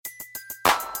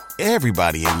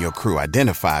Everybody in your crew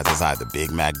identifies as either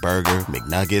Big Mac Burger,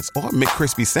 McNuggets, or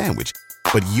McCrispy Sandwich.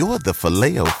 But you're the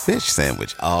Filet-O-Fish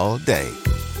Sandwich all day.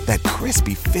 That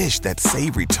crispy fish, that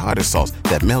savory tartar sauce,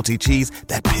 that melty cheese,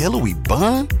 that pillowy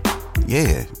bun.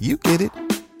 Yeah, you get it.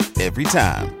 Every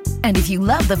time. And if you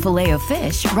love the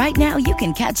Filet-O-Fish, right now you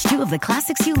can catch two of the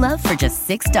classics you love for just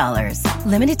 $6.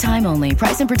 Limited time only.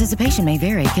 Price and participation may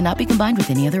vary. Cannot be combined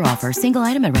with any other offer. Single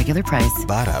item at regular price.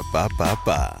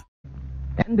 Ba-da-ba-ba-ba.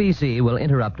 NBC will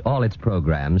interrupt all its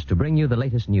programs to bring you the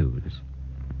latest news.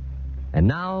 And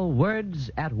now,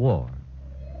 Words at War.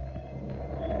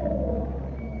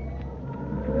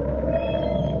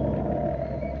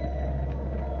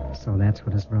 So that's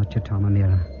what has brought you, Tom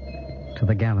O'Meara. To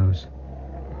the gallows.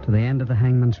 To the end of the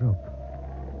hangman's rope.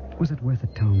 Was it worth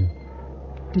it, Tom?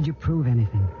 Did you prove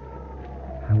anything?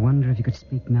 I wonder if you could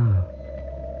speak now.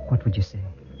 What would you say?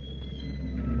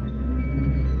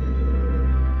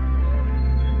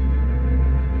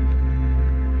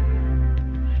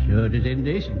 Sure, it is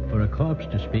indecent for a corpse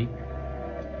to speak,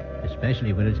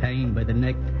 especially when it's hanging by the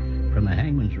neck from a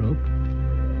hangman's rope.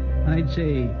 I'd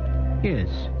say, yes,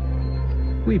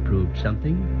 we proved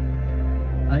something.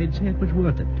 I'd say it was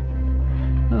worth it.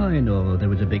 I know there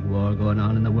was a big war going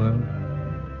on in the world.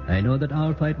 I know that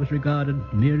our fight was regarded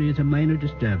merely as a minor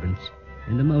disturbance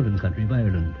in the mountain country of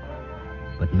Ireland.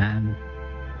 But man,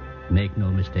 make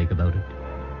no mistake about it.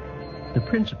 The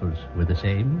principles were the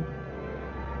same.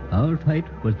 Our fight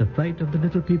was the fight of the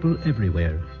little people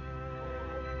everywhere.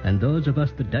 And those of us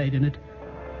that died in it,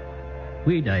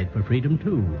 we died for freedom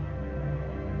too.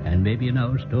 And maybe in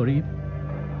our story,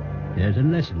 there's a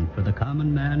lesson for the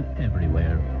common man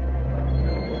everywhere.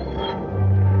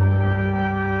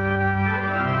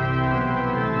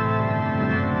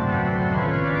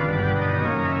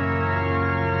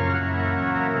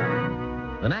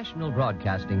 The National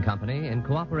Broadcasting Company, in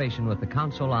cooperation with the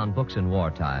Council on Books in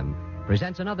Wartime,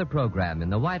 presents another program in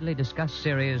the widely discussed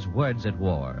series Words at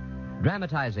War,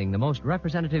 dramatizing the most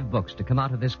representative books to come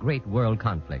out of this great world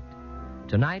conflict.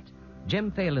 Tonight,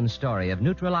 Jim Phelan's story of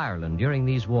neutral Ireland during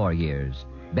these war years,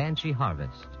 Banshee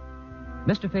Harvest.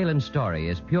 Mr. Phelan's story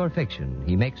is pure fiction.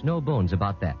 He makes no bones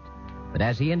about that. But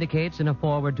as he indicates in a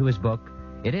foreword to his book,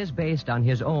 it is based on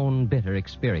his own bitter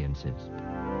experiences.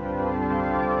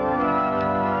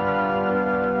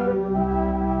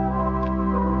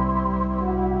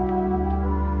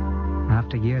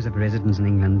 After years of residence in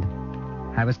England,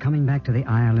 I was coming back to the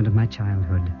Ireland of my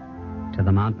childhood, to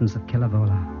the mountains of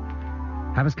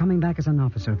Killavola. I was coming back as an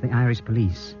officer of the Irish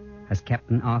police, as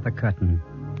Captain Arthur Curtin,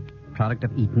 product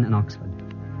of Eton and Oxford.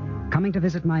 Coming to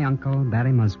visit my uncle,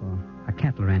 Barry Muswell, a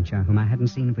cattle rancher whom I hadn't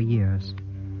seen for years.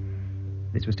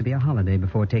 This was to be a holiday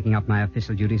before taking up my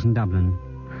official duties in Dublin.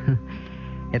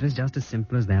 It was just as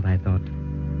simple as that, I thought.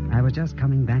 I was just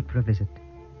coming back for a visit.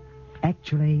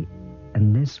 Actually,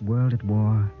 in this world at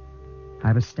war,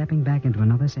 I was stepping back into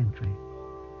another century.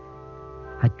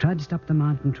 I trudged up the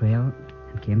mountain trail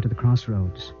and came to the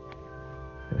crossroads.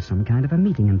 There was some kind of a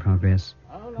meeting in progress.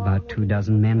 About 24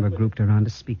 men were grouped around a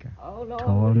speaker.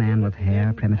 Tall man with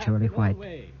hair prematurely white.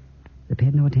 They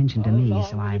paid no attention to me,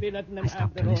 so I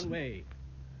stopped to listen.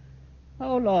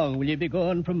 How long will you be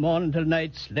going from morning till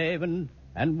night, slaving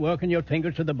and working your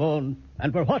fingers to the bone?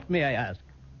 And for what, may I ask?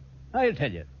 I'll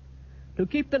tell you. To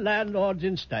keep the landlords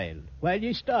in style while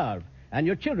ye starve and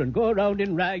your children go around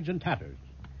in rags and tatters.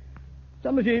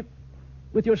 Some of you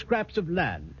with your scraps of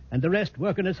land and the rest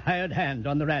working as hired hands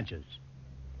on the ranches.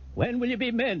 When will you be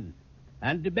men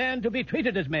and demand to be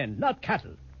treated as men, not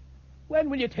cattle? When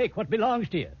will you take what belongs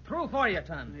to you? True for you,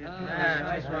 Tom.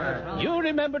 You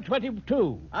remember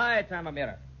 22. Aye, Tom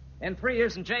O'Meara. And 3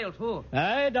 years in jail, too.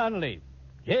 Aye, Donnelly.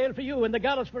 Jail for you and the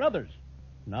gallows for others.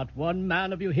 Not one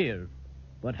man of you here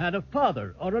but had a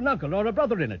father or an uncle or a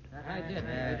brother in it. I did.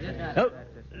 So,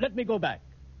 let me go back.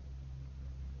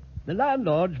 The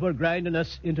landlords were grinding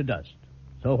us into dust.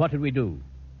 So what did we do?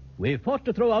 We fought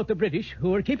to throw out the British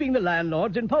who were keeping the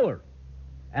landlords in power.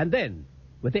 And then,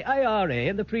 with the IRA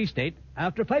and the Free State,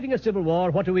 after fighting a civil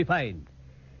war, what do we find?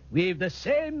 We've the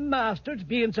same masters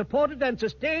being supported and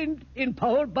sustained in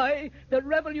power by the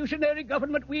revolutionary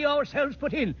government we ourselves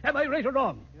put in. Am I right or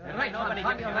wrong? You're right, nobody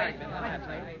gets you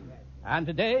right. And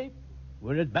today,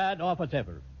 we're as bad off as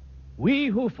ever. We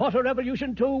who fought a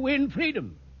revolution to win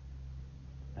freedom.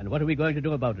 And what are we going to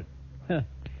do about it?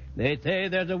 They say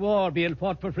there's a war being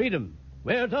fought for freedom.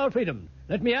 Where's our freedom?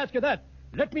 Let me ask you that.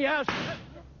 Let me ask...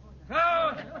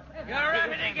 Oh, you're at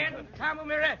it again, Tom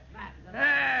O'Meara.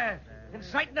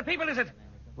 Inciting the people, is it?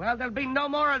 Well, there'll be no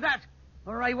more of that,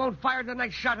 or I won't fire the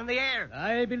next shot in the air.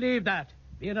 I believe that.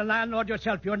 Being a landlord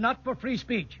yourself, you're not for free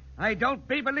speech. I don't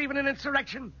be believing in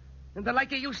insurrection. and the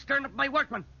like of you stirring up my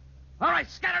workmen. All right,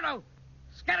 scatter now.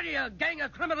 Scatter, you gang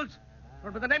of criminals.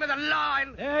 Or by the name of the law,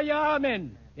 I'll... There you are,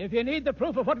 men. If you need the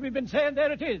proof of what we've been saying,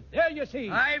 there it is. There you see.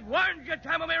 I've warned you,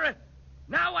 Tom O'Meara.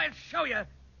 Now I'll show you.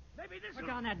 Maybe this Put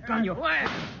down that gun, you... Why?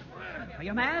 Are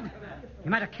you mad? You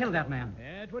might have killed that man.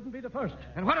 Yeah, it wouldn't be the first.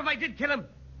 And what if I did kill him?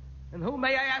 And who,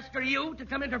 may I ask, are you to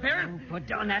come interfering? Put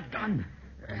down that gun.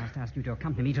 I must ask you to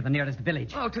accompany me to the nearest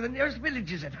village. Oh, to the nearest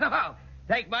village, is it? Oh,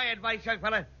 take my advice, young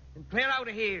fella, and clear out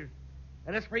of here.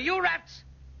 And as for you rats,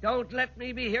 don't let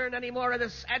me be hearing any more of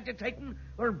this agitating,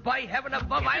 or by heaven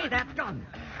above, Give me that gun.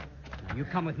 Now, you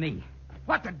come with me.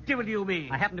 What the devil do you mean?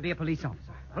 I happen to be a police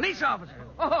officer. Police officer?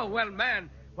 Oh, well, man,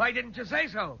 why didn't you say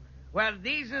so? Well,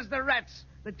 these is the rats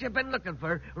that you've been looking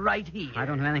for right here. I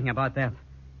don't know anything about that.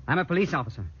 I'm a police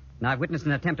officer, and I've witnessed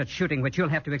an attempt at shooting which you'll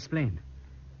have to explain.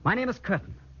 My name is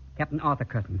Curtin, Captain Arthur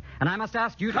Curtin, and I must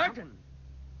ask you to... Curtin?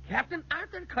 Captain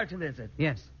Arthur Curtin, is it?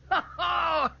 Yes.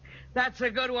 Oh, that's a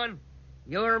good one.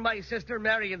 You're my sister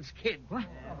Marion's kid. What?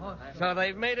 So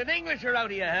they've made an Englisher out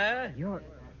of you, huh?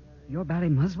 You're Barry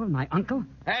Muswell, my uncle?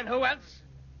 And who else?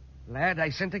 Lad, I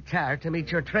sent a car to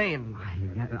meet your train.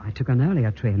 I took an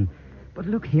earlier train. But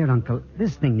look here, Uncle,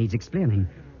 this thing needs explaining.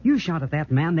 You shot at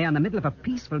that man there in the middle of a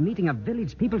peaceful meeting of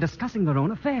village people discussing their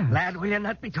own affairs. Lad, will you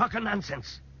not be talking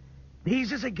nonsense?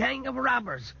 These is a gang of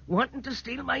robbers wanting to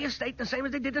steal my estate the same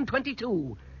as they did in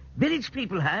 22. Village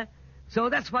people, huh? So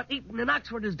that's what Eton and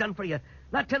Oxford has done for you.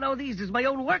 Not to know these is my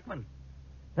own workmen.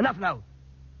 Enough now.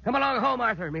 Come along home,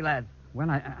 Arthur, me lad. Well,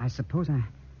 I suppose I...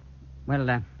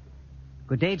 Well,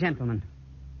 good day, gentlemen.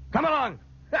 Come along.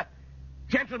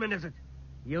 Gentlemen, is it?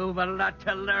 You've a lot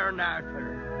to learn,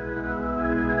 Arthur.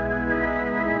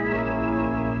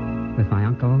 With my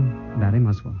uncle, Barry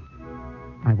Muswell,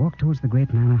 I walked towards the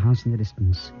great manor house in the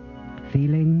distance,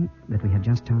 feeling that we had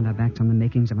just turned our backs on the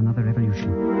makings of another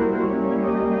revolution.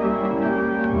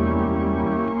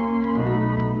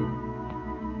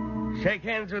 Shake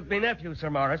hands with me nephew, Sir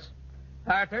Morris.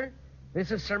 Arthur, this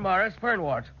is Sir Morris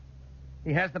Fernwort.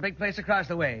 He has the big place across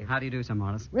the way. How do you do, Sir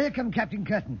Morris? Welcome, Captain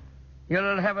Curtin.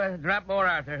 You'll have a drop more,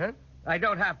 Arthur, huh? I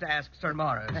don't have to ask Sir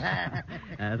Morris.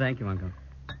 Thank you, Uncle.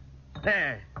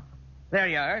 There. There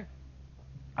you are.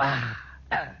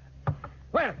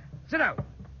 Well, sit down.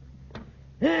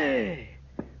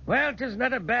 Well, 'tis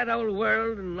not a bad old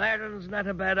world, and Ireland's not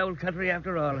a bad old country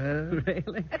after all, huh?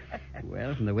 Really?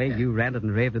 Well, from the way you ranted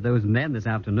and raved at those men this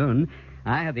afternoon,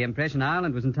 I had the impression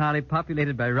Ireland was entirely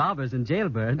populated by robbers and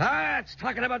jailbirds. Ah, it's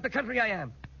talking about the country I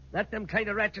am. Not them kind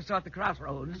of rats you saw at the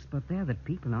crossroads. But they're the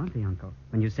people, aren't they, Uncle?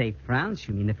 When you say France,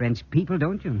 you mean the French people,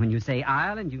 don't you? And when you say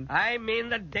Ireland, you... I mean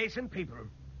the decent people.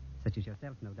 Such as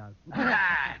yourself, no doubt.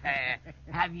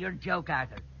 Have your joke,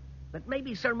 Arthur. But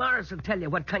maybe Sir Morris will tell you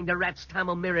what kind of rats Tom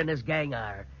O'Meara and his gang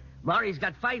are. Murray's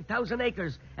got 5,000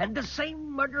 acres, and the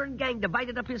same murdering gang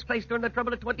divided up his place during the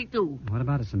trouble of 22. What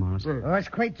about it, Sir Morris? Oh, it's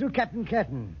quite true, Captain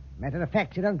Curtin. Matter of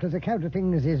fact, your uncle's account of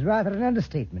things is rather an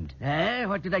understatement.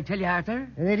 What did I tell you, Arthur?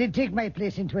 They did take my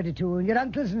place in 22, and your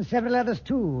uncle's and several others,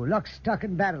 too. Lock, stock,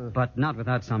 and barrel. But not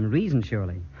without some reason,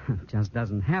 surely. It just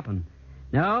doesn't happen.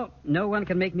 No one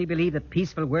can make me believe that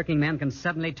peaceful working men can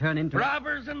suddenly turn into...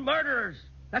 robbers and murderers.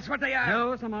 That's what they are.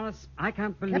 No, Sir Morris, I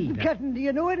can't believe Captain that. Curtin, do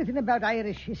you know anything about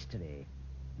Irish history?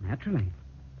 Naturally.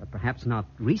 But perhaps not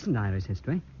recent Irish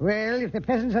history. Well, if the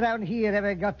peasants around here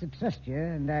ever got to trust you,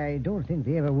 and I don't think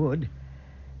they ever would,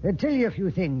 they'd tell you a few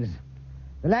things.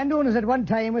 The landowners at one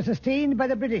time were sustained by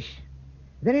the British.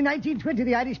 Then in 1920,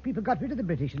 the Irish people got rid of the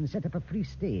British and set up a free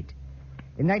state.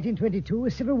 In 1922,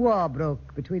 a civil war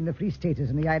broke between the Free Staters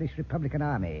and the Irish Republican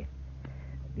Army.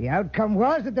 The outcome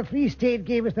was that the Free State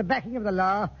gave us the backing of the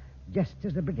law, just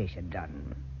as the British had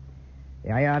done.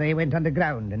 The IRA went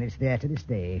underground, and it's there to this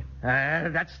day.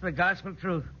 That's the gospel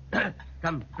truth.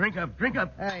 Come, drink up.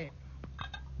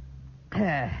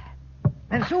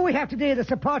 And so we have today the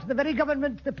support of the very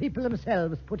government the people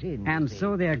themselves put in. And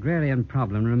so the agrarian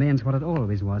problem remains what it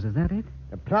always was, is that it?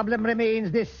 The problem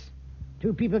remains this.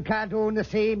 Two people can't own the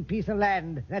same piece of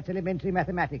land. That's elementary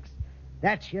mathematics.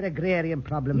 That's your agrarian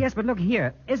problem. Yes, but look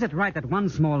here. Is it right that one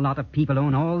small lot of people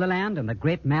own all the land and the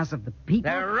great mass of the people...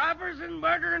 They're robbers and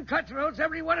murder and cutthroats,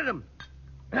 every one of them.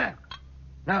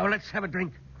 Now, let's have a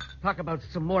drink. Talk about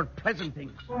some more pleasant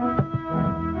things. I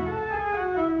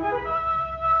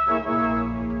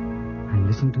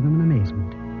listened to them in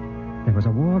amazement. There was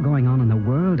a war going on in the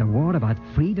world, a war about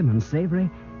freedom and slavery.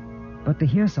 But to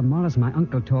hear Sir Morris, my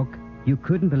uncle, talk, you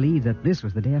couldn't believe that this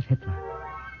was the day of Hitler.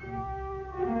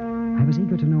 I was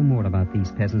eager to know more about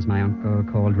these peasants my uncle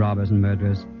called robbers and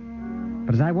murderers.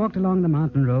 But as I walked along the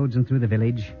mountain roads and through the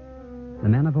village, the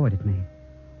men avoided me.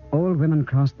 Old women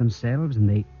crossed themselves, and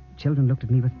they children looked at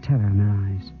me with terror in their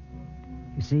eyes.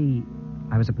 You see,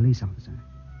 I was a police officer.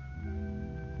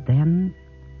 Then,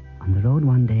 on the road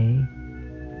one day,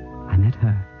 I met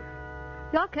her.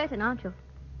 You're Curtin, aren't you?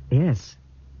 Yes.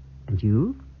 And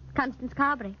you? Constance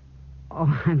Carberry.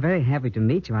 Oh, I'm very happy to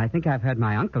meet you. I think I've heard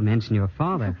my uncle mention your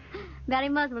father. Barry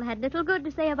Muswell had little good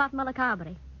to say about Muller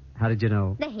Carberry. How did you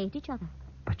know? They hate each other.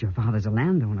 But your father's a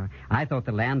landowner. I thought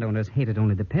the landowners hated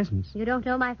only the peasants. You don't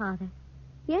know my father.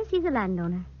 Yes, he's a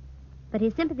landowner. But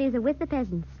his sympathies are with the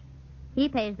peasants. He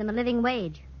pays them a living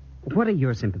wage. What are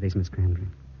your sympathies, Miss Cranberry?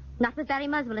 Not with Barry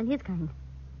Muswell and his kind.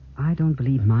 I don't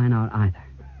believe mine are either.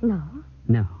 No?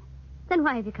 No. Then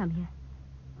why have you come here?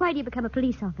 Why do you become a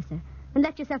police officer and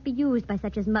let yourself be used by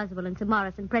such as Muswell and Sir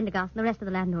Morris and Prendergast and the rest of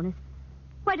the landowners?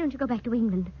 Why don't you go back to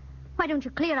England? Why don't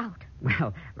you clear out?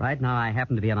 Well, right now I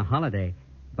happen to be on a holiday.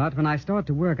 But when I start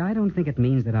to work, I don't think it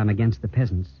means that I'm against the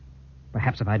peasants.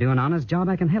 Perhaps if I do an honest job,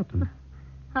 I can help them.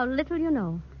 How little you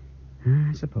know.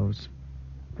 I suppose.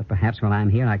 But perhaps while I'm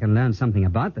here, I can learn something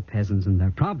about the peasants and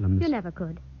their problems. You never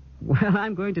could. Well,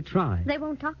 I'm going to try. They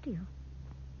won't talk to you.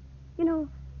 You know,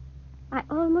 I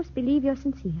almost believe you're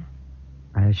sincere.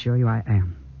 I assure you I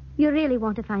am. You really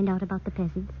want to find out about the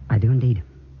peasants? I do indeed.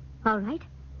 All right.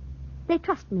 They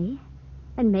trust me,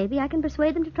 and maybe I can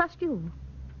persuade them to trust you.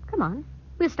 Come on.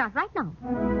 We'll start right now.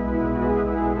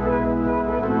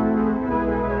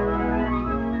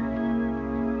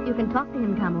 You can talk to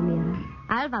him, Tom O'Meara.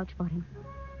 I'll vouch for him.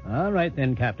 All right,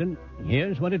 then, Captain.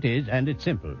 Here's what it is, and it's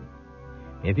simple.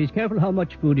 If he's careful how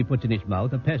much food he puts in his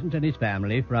mouth, a peasant and his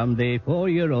family, from the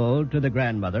 4-year-old to the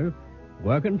grandmother,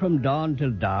 working from dawn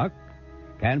till dark,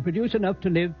 can produce enough to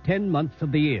live 10 months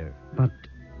of the year. But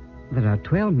there are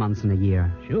 12 months in a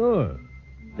year. Sure.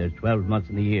 There's 12 months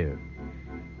in the year.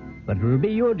 But it will be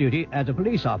your duty as a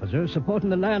police officer supporting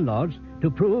the landlords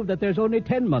to prove that there's only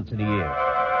 10 months in a year.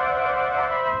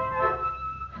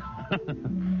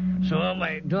 So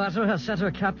my daughter has set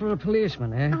her cap for a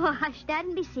policeman, eh? Oh, hush, Dad,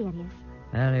 and be serious.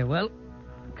 Very well.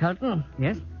 Curtin?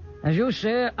 Yes? As you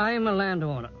say, I'm a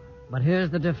landowner. But here's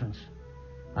the difference.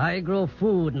 I grow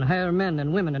food and hire men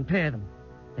and women and pay them.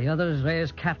 The others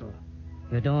raise cattle.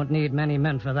 You don't need many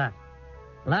men for that.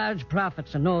 Large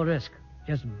profits and no risk.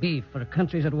 Just beef for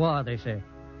countries at war, they say.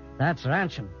 That's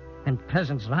ranching. And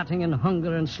peasants rotting in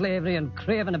hunger and slavery and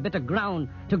craving a bit of ground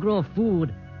to grow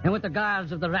food. And with the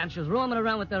guards of the ranches roaming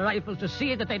around with their rifles to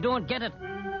see that they don't get it. All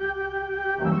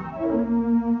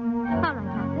right,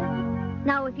 Arthur.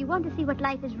 Now, if you want to see what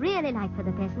life is really like for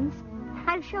the peasants,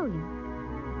 I'll show you.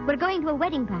 We're going to a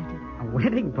wedding party. A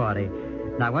wedding party?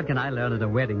 Now, what can I learn at a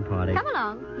wedding party? Come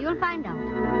along. You'll find out.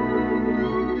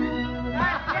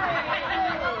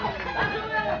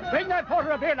 Bring that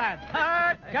porter a beer, lad.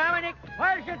 Dominic,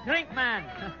 where's your drink, man?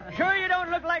 Sure you don't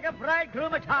look like a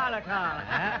bridegroom at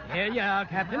all. Here you are,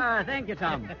 Captain. Thank you,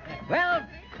 Tom. Well,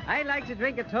 I'd like to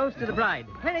drink a toast to the bride.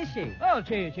 Where is she? Oh,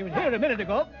 she was here a minute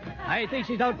ago. I think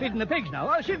she's out feeding the pigs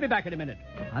now. Oh, she'll be back in a minute.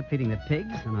 Out feeding the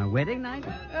pigs on our wedding night?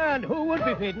 And who would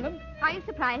be feeding them? Are you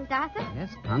surprised, Arthur?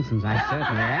 Yes, Constance, I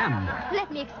certainly am.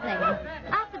 Let me explain.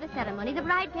 After the ceremony, the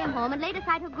bride came home and laid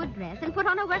aside her good dress and put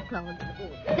on her work clothes.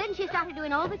 Then she started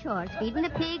doing all the chores, feeding the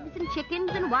pigs and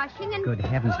chickens and washing and... Good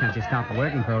heavens, can't she stop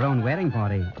working for her own wedding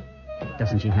party?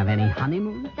 Doesn't she have any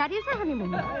honeymoon? That is her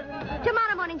honeymoon.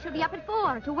 Tomorrow morning she'll be up at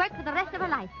 4 to work for the rest of her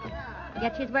life.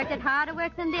 Yet she's worked at harder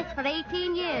work than this for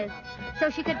 18 years, so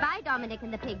she could buy Dominic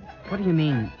and the pigs. What do you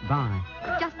mean, buy?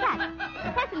 Just that.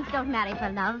 Peasants don't marry for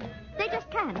love. They just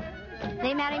can't.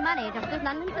 They marry money just as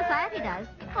London society does,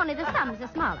 only the sums are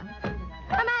smaller.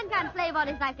 A man can't slave all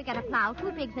his life to get a plow,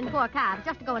 2 pigs and 4 calves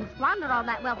just to go and squander all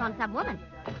that wealth on some woman.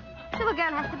 So a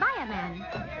girl has to buy a man.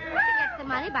 She gets the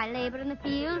money by labor in the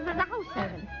fields as a house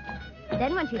servant.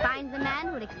 Then when she finds a man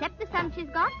who'll accept the son she's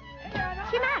got,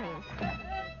 she marries.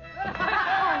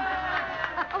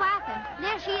 Oh, Arthur,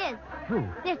 there she is. Who?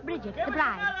 There's Bridget, the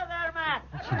bride.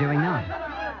 What's she doing now?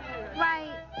 Why,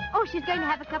 she's going to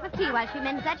have a cup of tea while she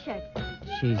mends that shirt.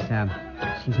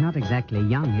 She's not exactly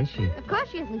young, is she? Of course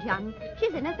she isn't young.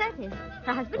 She's in her 30s.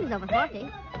 Her husband is over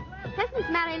 40. Peasants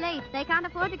marry late. They can't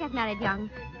afford to get married young.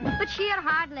 But sheer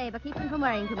hard labor keeps them from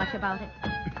worrying too much about it.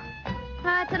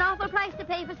 It's an awful price to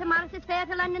pay for Sir Morris's fare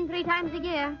to London 3 times a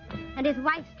year. And his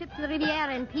wife's trip to the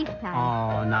Riviera in peacetime.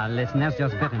 Oh, now listen, that's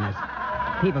just bitterness.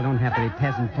 People don't have to be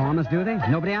peasant farmers, do they?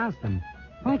 Nobody asks them.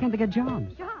 Why can't they get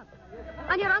jobs? Jobs?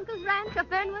 On your uncle's ranch, or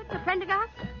Fernwood, or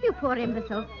Prendergast? You poor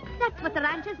imbecile. That's what the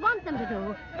ranchers want them to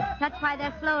do. That's why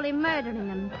they're slowly murdering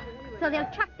them. So they'll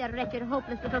chuck their wretched,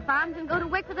 hopeless little farms and go to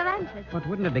work for the ranchers. But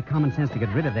wouldn't it be common sense to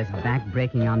get rid of this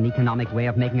back-breaking, uneconomic way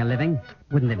of making a living?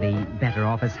 Wouldn't it be better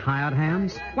off as hired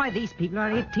hands? Why, these people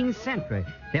are 18th century.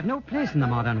 They have no place in the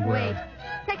modern world. Wait.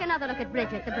 Take another look at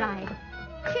Bridget, the bride.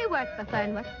 She worked for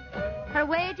Fernwood. Her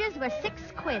wages were 6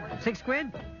 quid. 6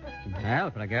 quid? Well,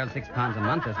 for a girl, £6 a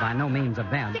month is by no means a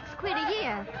bad. 6 quid a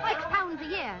year. £6 a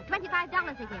year.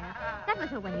 $25 a year. That was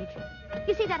her wage.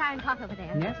 You see that iron pot over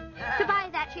there? Yes. To buy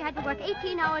that, she had to work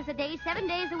 18 hours a day, 7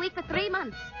 days a week for 3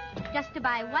 months. Just to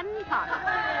buy one pot.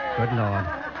 Good Lord.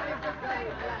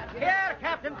 Here,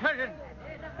 Captain Curtin.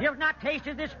 You've not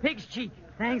tasted this pig's cheek.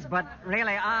 Thanks, but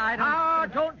really, I don't... Oh,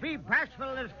 don't be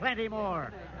bashful. There's plenty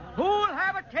more. Who'll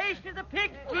have a taste of the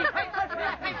pig's cheek?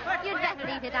 You'd better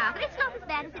eat it out. It's not as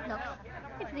bad as it looks.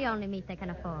 It's the only meat they can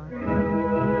afford.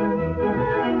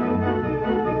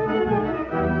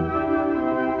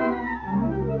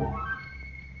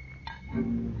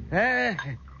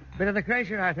 Bit of the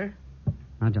crusher, Arthur.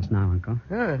 Not just now, Uncle.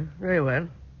 Oh, very well.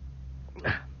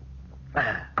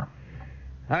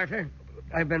 Arthur,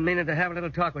 I've been meaning to have a little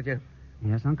talk with you.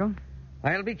 Yes, Uncle?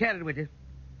 I'll be candid with you.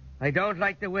 I don't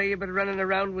like the way you've been running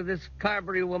around with this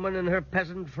Carberry woman and her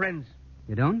peasant friends.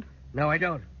 You don't? No, I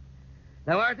don't.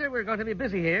 Now, Arthur, we're going to be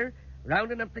busy here,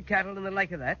 rounding up the cattle and the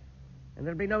like of that, and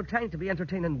there'll be no time to be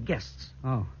entertaining guests.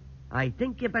 Oh. I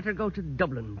think you better go to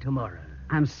Dublin tomorrow.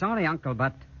 I'm sorry, Uncle,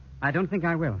 but I don't think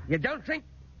I will. You don't think?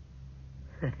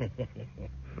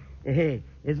 Hey,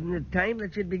 isn't it time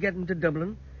that you'd be getting to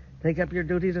Dublin? Take up your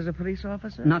duties as a police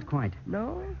officer? Not quite.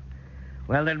 No?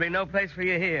 Well, there'll be no place for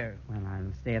you here. Well,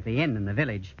 I'll stay at the inn in the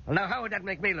village. Well, now, how would that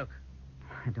make me look?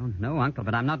 I don't know, Uncle,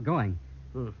 but I'm not going.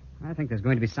 I think there's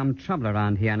going to be some trouble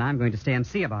around here, and I'm going to stay and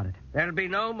see about it. There'll be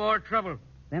no more trouble.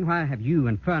 Then why have you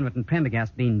and Fernwood and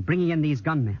Prendergast been bringing in these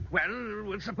gunmen?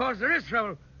 Well, suppose there is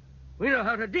trouble. We know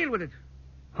how to deal with it.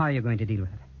 How are you going to deal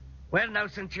with it? Well, now,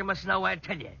 since you must know, I'll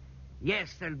tell you.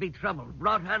 Yes, there'll be trouble,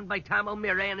 brought on by Tom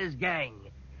O'Meara and his gang.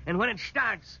 And when it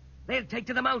starts, they'll take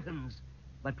to the mountains.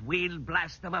 But we'll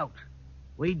blast them out.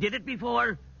 We did it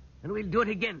before, and we'll do it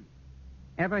again.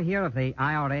 Ever hear of the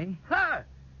IRA? Ha!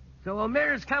 So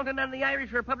O'Meara's counting on the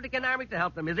Irish Republican Army to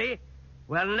help them, is he?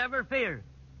 Well, never fear.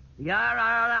 The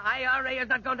IRA is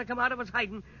not going to come out of its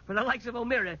hiding for the likes of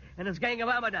O'Meara and his gang of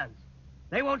Amadans.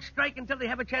 They won't strike until they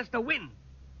have a chance to win.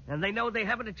 And they know they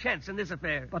haven't a chance in this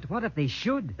affair. But what if they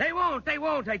should? They won't,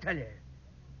 I tell you.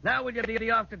 Now will you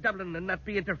be off to Dublin and not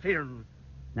be interfering?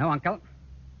 No, Uncle.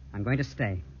 I'm going to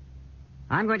stay.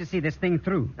 I'm going to see this thing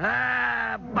through.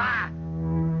 Ah, bah!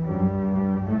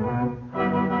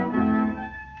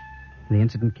 The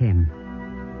incident came,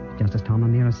 just as Tom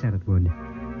O'Meara said it would.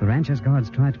 The rancher's guards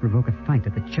tried to provoke a fight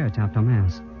at the church after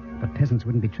Mass, but peasants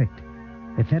wouldn't be tricked.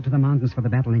 They fled to the mountains for the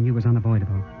battle they knew was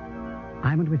unavoidable.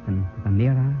 I went with them, with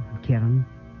O'Meara and Kieran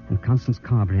and Constance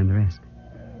Carberry and the rest.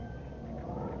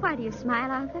 Why do you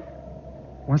smile, Arthur?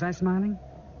 Was I smiling?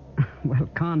 Well,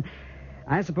 Con,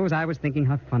 I suppose I was thinking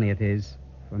how funny it is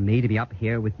for me to be up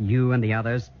here with you and the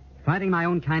others, fighting my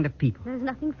own kind of people. There's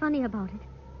nothing funny about it.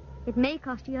 It may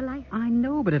cost you your life. I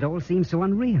know, but it all seems so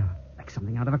unreal, like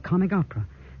something out of a comic opera.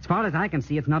 As far as I can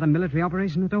see, it's not a military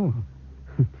operation at all.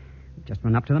 We just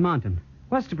run up to the mountain.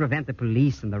 What's to prevent the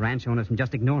police and the ranch owners from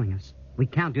just ignoring us? We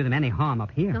can't do them any harm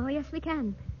up here. Oh, yes, we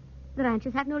can. The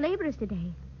ranchers have no laborers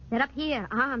today. They're up here,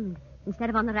 armed, instead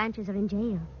of on the ranches or in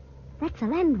jail. That's a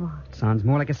land war. Sounds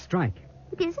more like a strike.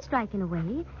 It is a strike in a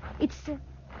way. It's,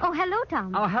 Oh, hello,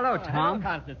 Tom. Oh, hello, Tom.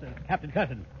 Hello, Captain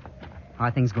Curtin. How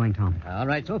are things going, Tom? All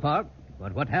right so far.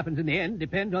 But what happens in the end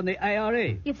depends on the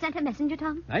IRA. You've sent a messenger,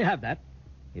 Tom? I have that.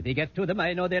 If he gets to them,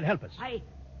 I know they'll help us. Aye.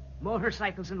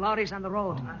 Motorcycles and lorries on the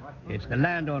road. It's the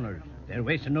landowners. They're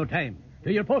wasting no time.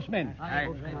 To your postmen.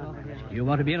 You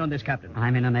want to be in on this, Captain?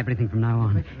 I'm in on everything from now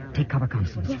on. Take cover,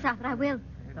 Constance. Yes, Arthur, I will.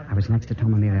 I was next to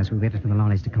Tom O'Meara as we waited for the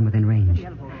lollies to come within range.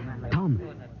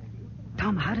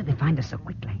 Tom, how did they find us so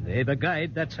quickly? They've a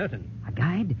guide, that's certain. A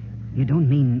guide? You don't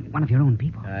mean one of your own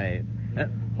people? Aye.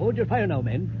 Hold your fire now,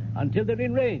 men, until they're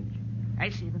in range. I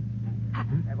see them.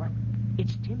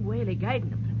 It's Tim Whaley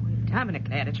guiding them. Dominic,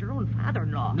 lad, it's your own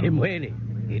father-in-law. Tim Whaley.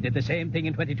 He did the same thing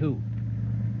in 22.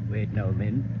 Wait now,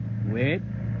 men. Wait.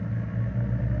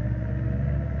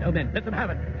 Now, men, let them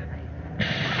have it.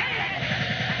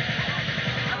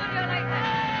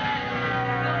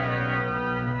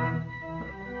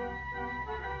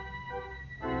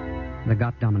 They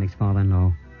got Dominic's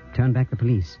father-in-law, turned back the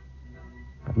police.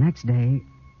 But next day,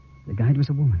 the guide was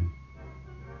a woman.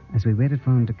 As we waited for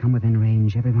him to come within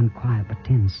range, everyone quiet but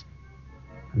tense.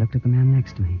 I looked at the man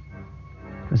next to me.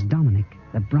 It was Dominic,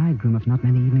 the bridegroom of not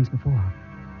many evenings before.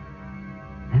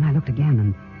 Then I looked again,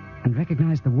 and and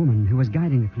recognized the woman who was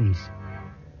guiding the police.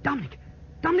 Dominic!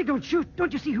 Dominic, don't shoot!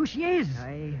 Don't you see who she is?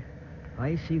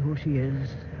 I see who she is.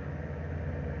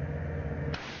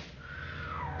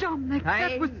 Dominic,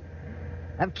 that was...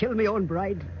 I've killed my own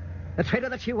bride. The traitor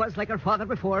that she was, like her father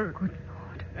before. Good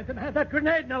Lord. Let them have that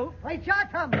grenade now. Right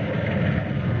shot, Tom.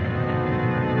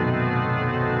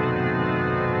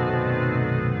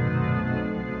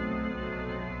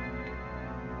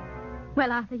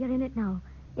 Well, Arthur, you're in it now.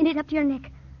 In it up to your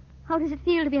neck. How does it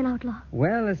feel to be an outlaw?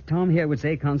 Well, as Tom here would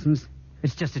say, Constance,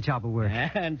 it's just a job of work.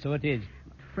 And so it is.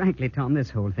 Frankly, Tom, this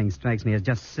whole thing strikes me as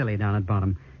just silly down at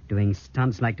bottom. Doing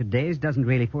stunts like today's doesn't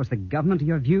really force the government to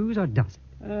your views, or does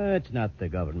it? It's not the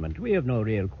government. We have no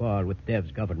real quarrel with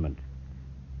Dev's government.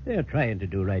 They're trying to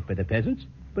do right by the peasants,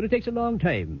 but it takes a long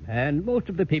time, and most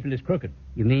of the people is crooked.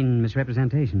 You mean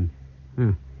misrepresentation?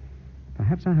 Huh.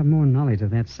 Perhaps I have more knowledge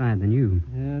of that side than you.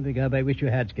 The gob I wish you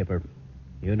had, Skipper.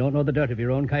 You don't know the dirt of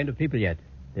your own kind of people yet.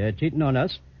 They're cheating on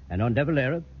us, and on De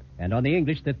Valera, and on the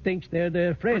English that thinks they're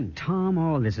their friend. But, Tom,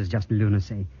 all this is just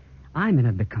lunacy. I'm in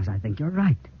it because I think you're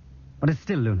right. But it's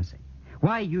still lunacy.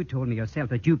 Why, you told me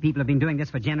yourself that you people have been doing this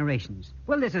for generations.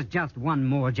 Well, this is just one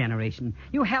more generation.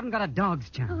 You haven't got a dog's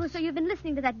chance. Oh, so you've been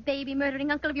listening to that baby-murdering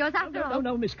uncle of yours after all?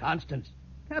 No, Miss Constance.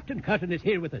 Captain Curtin is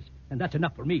here with us, and that's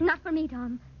enough for me. Not for me,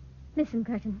 Tom. Listen,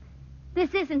 Curtin.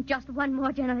 This isn't just one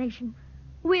more generation.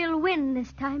 We'll win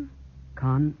this time.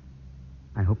 Con,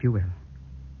 I hope you will.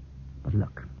 But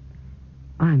look,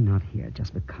 I'm not here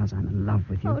just because I'm in love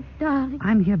with you. Oh, darling.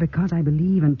 I'm here because I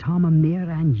believe in Tom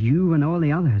O'Meara and you and all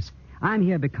the others. I'm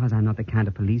here because I'm not the kind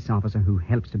of police officer who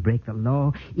helps to break the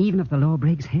law, even if the law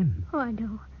breaks him. Oh, I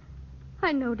know.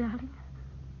 I know, darling.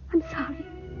 I'm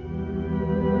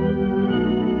sorry.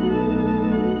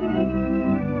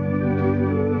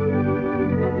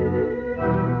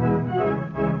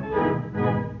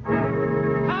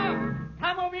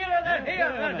 Tom O'Meara, they're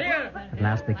here. At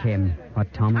last they came,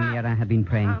 what Tom O'Meara had been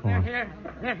praying for. They're here.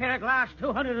 They're here at last,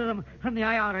 200 of them from the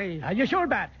IRA. Are you sure,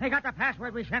 Bat? They got the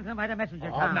password we sent them by the messenger,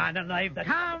 Oh, Tom. man alive, that's...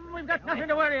 Tom, we've got nothing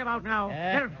to worry about now.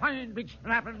 Yeah. They're fine, big,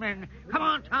 strapping men. Come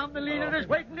on, Tom, the leader is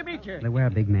waiting to meet you. They were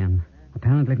big men,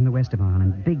 apparently from the west of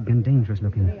Ireland, big and dangerous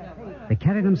looking. They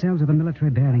carried themselves with a military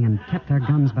bearing and kept their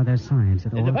guns by their sides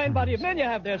at all It's a times. fine body of men you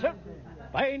have there, sir.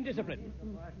 Fine discipline.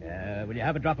 Will you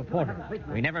have a drop of porter?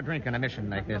 We never drink on a mission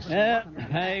like this.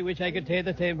 I wish I could say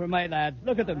the same for my lads.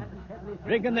 Look at them.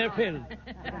 Drinking their fill.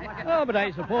 Oh, but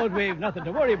I suppose we've nothing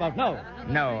to worry about now.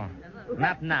 No,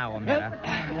 not now, O'Meara.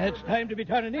 It's time to be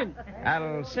turning in.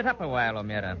 I'll sit up a while,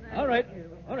 O'Meara. All right.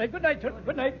 Good night, sir.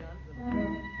 Good night.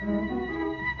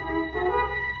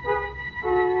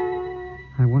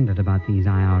 I wondered about these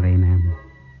IRA men.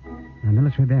 Their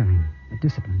military bearing, their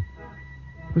discipline.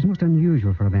 It was most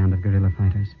unusual for a band of guerrilla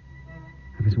fighters.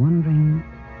 I was wondering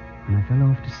when I fell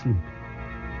off to sleep.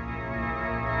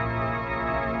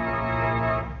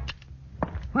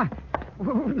 What?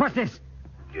 What's this?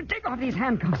 You take off these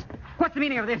handcuffs. What's the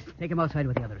meaning of this? Take him outside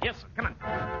with the others. Yes, come on.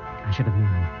 I should have known.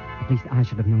 At least I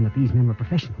should have known that these men were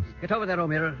professionals. Get over there,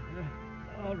 O'Meara.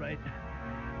 All right.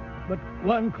 But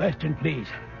one question, please.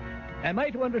 Am I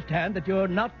to understand that you're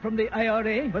not from the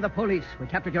IRA? We're the police. We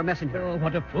captured your messenger. Oh,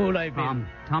 what a fool I've been.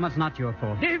 Tom, it's not your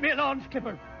fault. Leave me alone,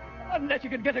 Skipper. Unless you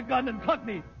can get a gun and plug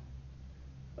me.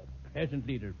 A peasant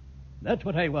leader. That's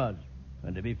what I was.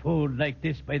 And to be fooled like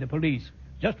this by the police,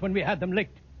 just when we had them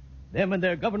licked. Them and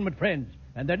their government friends,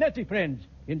 and their Nazi friends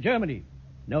in Germany.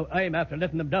 Now I'm after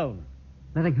letting them down.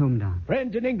 Letting whom down?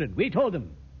 Friends in England, we told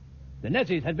them. The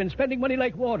Nazis had been spending money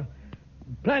like water,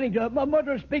 planning a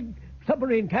murderous big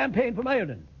submarine campaign from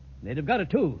Ireland. They'd have got it,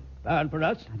 too. Bound for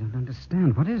us. I don't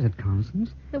understand. What is it,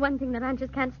 Constance? The one thing the ranchers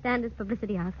can't stand is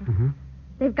publicity, Arthur. Uh-huh.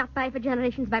 They've got by for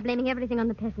generations by blaming everything on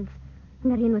the peasants.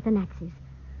 And they're in with the Nazis.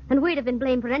 And we'd have been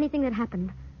blamed for anything that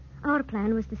happened. Our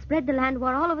plan was to spread the land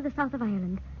war all over the south of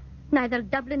Ireland. Neither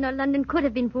Dublin nor London could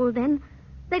have been fooled then.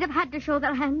 They'd have had to show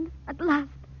their hand at last.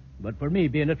 But for me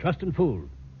being a trusting fool,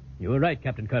 you were right,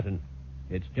 Captain Curtin.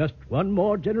 It's just one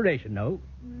more generation now.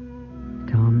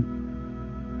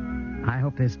 Tom, I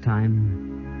hope this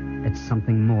time it's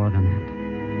something more than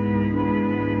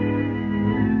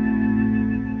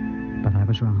that. But I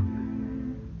was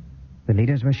wrong. The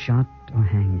leaders were shot or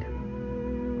hanged.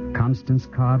 Constance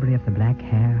Carberry of the black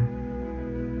hair,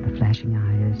 the flashing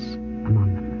eyes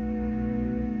among them.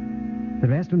 The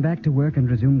rest went back to work and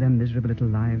resumed their miserable little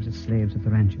lives as slaves of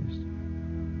the ranchers.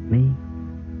 Me,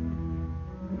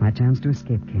 my chance to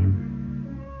escape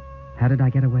came. How did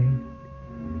I get away?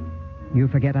 You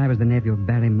forget I was the nephew of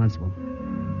Barry Muswell,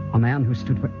 a man who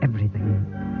stood for everything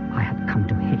I had come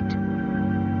to hate.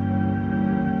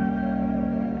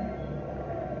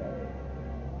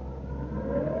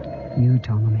 You,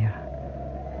 Tom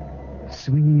O'Meara,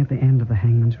 swinging at the end of the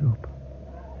hangman's rope.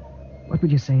 What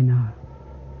would you say now?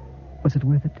 Was it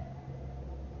worth it?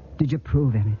 Did you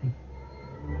prove anything?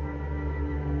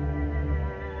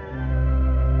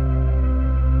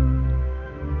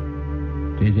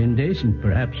 Tis indecent,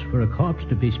 perhaps, for a corpse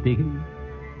to be speaking,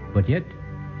 but yet,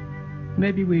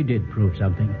 maybe we did prove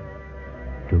something.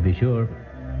 To be sure,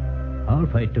 our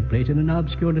fight took place in an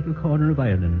obscure little corner of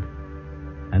Ireland,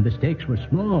 and the stakes were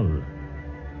small,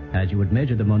 as you would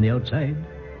measure them on the outside.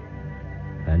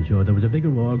 And sure, there was a bigger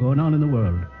war going on in the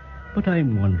world, but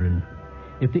I'm wondering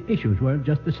if the issues were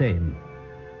just the same.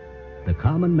 The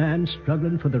common man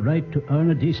struggling for the right to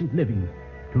earn a decent living,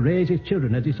 to raise his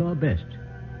children as he saw best,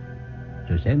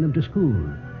 to send them to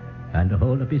school, and to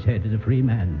hold up his head as a free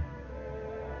man.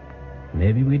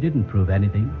 Maybe we didn't prove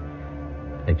anything,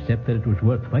 except that it was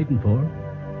worth fighting for,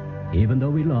 even though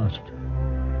we lost.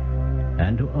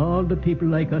 And to all the people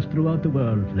like us throughout the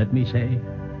world, let me say,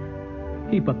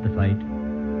 keep up the fight,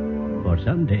 for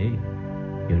someday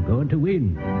you're going to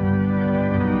win.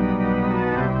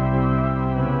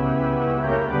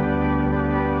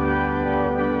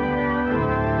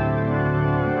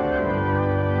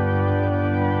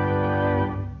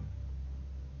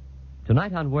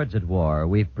 Tonight on Words at War,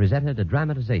 we've presented a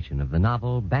dramatization of the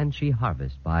novel Banshee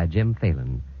Harvest by Jim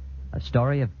Phelan, a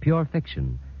story of pure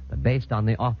fiction, but based on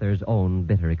the author's own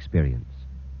bitter experience.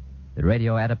 The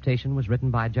radio adaptation was written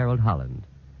by Gerald Holland.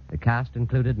 The cast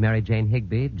included Mary Jane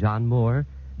Higby, John Moore,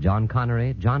 John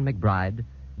Connery, John McBride,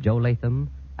 Joe Latham,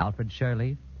 Alfred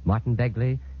Shirley, Martin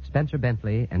Begley, Spencer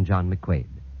Bentley, and John McQuaid.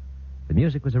 The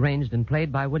music was arranged and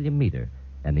played by William Meader,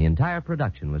 and the entire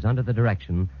production was under the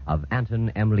direction of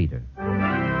Anton M. Leader.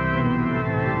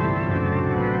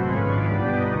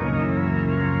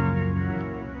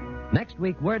 Next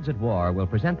week, Words at War will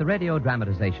present the radio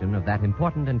dramatization of that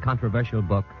important and controversial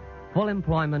book, Full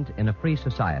Employment in a Free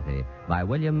Society, by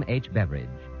William H. Beveridge.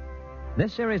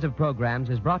 This series of programs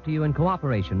is brought to you in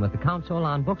cooperation with the Council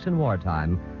on Books in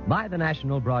Wartime by the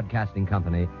National Broadcasting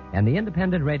Company and the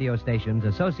independent radio stations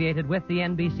associated with the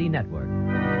NBC network.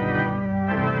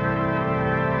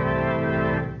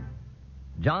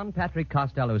 John Patrick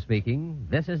Costello speaking.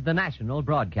 This is the National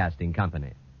Broadcasting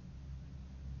Company.